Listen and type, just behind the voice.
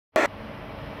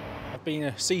I've been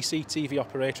a CCTV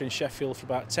operator in Sheffield for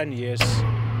about 10 years.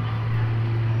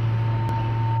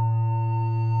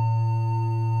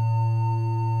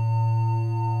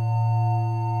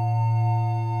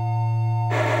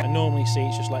 And normally see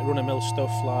it's just like run-of-the-mill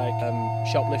stuff like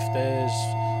shoplifters,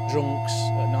 drunks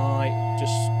at night,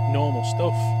 just normal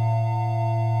stuff.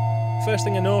 First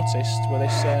thing I noticed was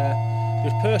there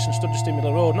was a person stood just in the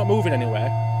middle of the road, not moving anywhere,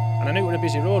 and I knew it was a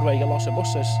busy road where you get lots of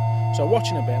buses. So I was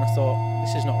watching a bit and I thought,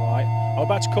 this is not right. I was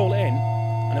about to call it in,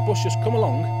 and a bus just come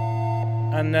along,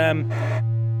 and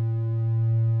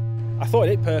I thought it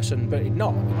hit person, but it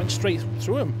not. It went straight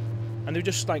through them, and they were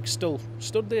just like still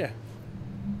stood there.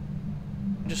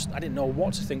 I didn't know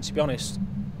what to think, to be honest.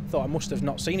 Thought I must have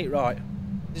not seen it right.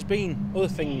 There's been other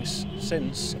things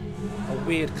since. A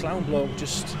weird clown bloke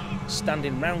just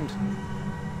standing round.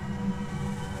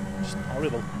 Just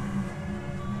horrible.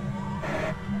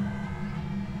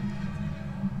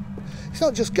 It's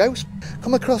not just ghosts.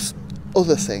 Come across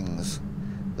other things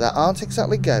that aren't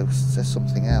exactly ghosts, there's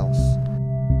something else.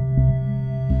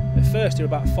 At first there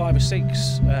were about 5 or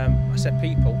 6, I said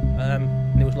people,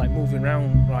 and it was like moving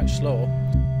around right slow.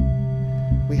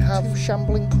 We have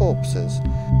shambling corpses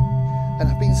and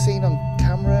have been seen on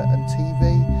camera and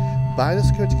TV by the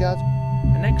security guard.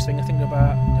 The next thing I think there were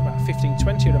about 15,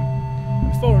 20 of them.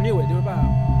 And before I knew it, there were about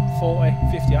 40,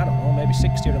 50, I don't know, maybe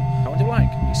 60 of them. And they were like,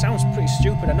 it sounds pretty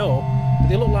stupid, I know, but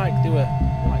they looked like they were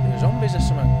zombies or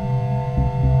something.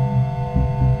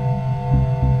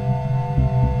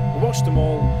 We watched them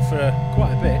all for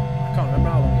quite a bit. I can't remember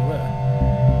how long they were.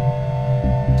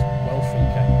 Well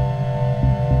freaky.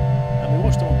 And we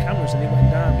watched them on cameras and they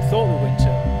went down. We thought we were going to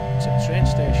the train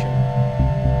station.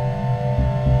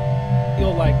 They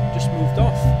all like just moved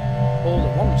off all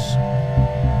at once.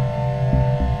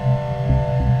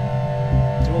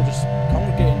 They're all just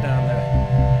congregating down there.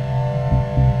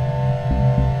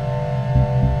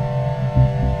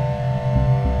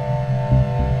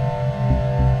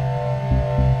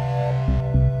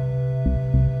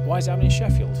 Why is it happening in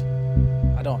Sheffield?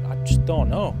 I just don't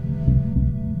know.